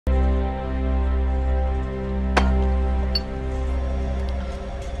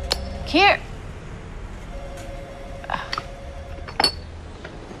Here.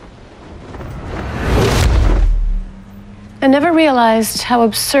 I never realized how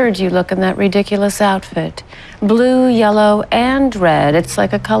absurd you look in that ridiculous outfit. Blue, yellow, and red. It's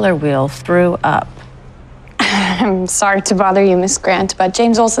like a color wheel threw up. I'm sorry to bother you, Miss Grant, but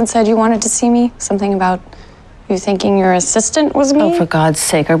James Olsen said you wanted to see me. Something about you thinking your assistant was me? Oh, for God's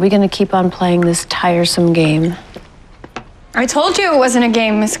sake, are we going to keep on playing this tiresome game? I told you it wasn't a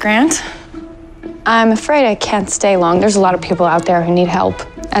game, Miss Grant. I'm afraid I can't stay long. There's a lot of people out there who need help,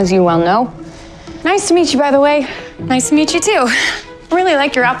 as you well know. Nice to meet you, by the way. Nice to meet you, too. I really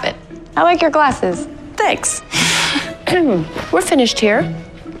like your outfit. I like your glasses. Thanks. We're finished here.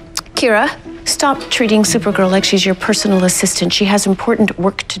 Kira, stop treating Supergirl like she's your personal assistant. She has important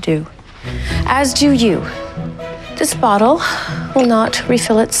work to do. As do you. This bottle will not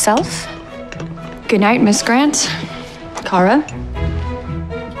refill itself. Good night, Miss Grant. Kara.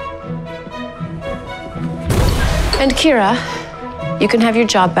 And Kira, you can have your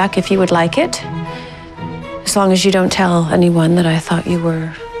job back if you would like it. As long as you don't tell anyone that I thought you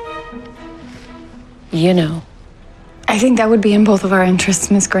were, you know. I think that would be in both of our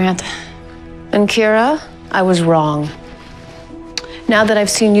interests, Miss Grant. And Kira, I was wrong. Now that I've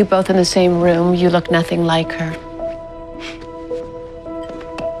seen you both in the same room, you look nothing like her.